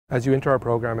As you enter our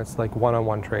program, it's like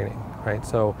one-on-one training, right?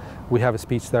 So we have a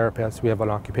speech therapist, we have an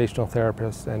occupational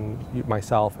therapist, and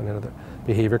myself and another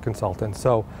behavior consultant.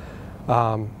 So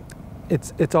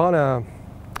it's on a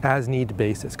as-need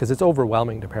basis, because it's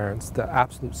overwhelming to parents, the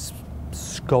absolute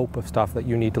scope of stuff that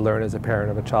you need to learn as a parent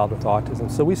of a child with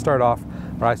autism. So I start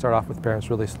off with parents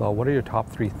really slow. What are your top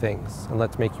 3 things? And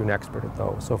let's make you an expert at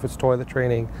those. So if it's toilet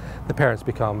training, the parents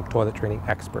become toilet training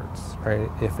experts, right?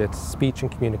 If it's speech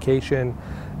and communication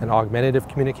and augmentative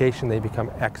communication, they become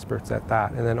experts at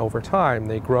that. And then over time,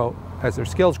 they grow, as their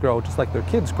skills grow, just like their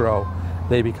kids grow,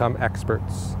 they become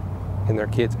experts in their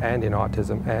kids and in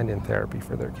autism and in therapy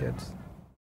for their kids.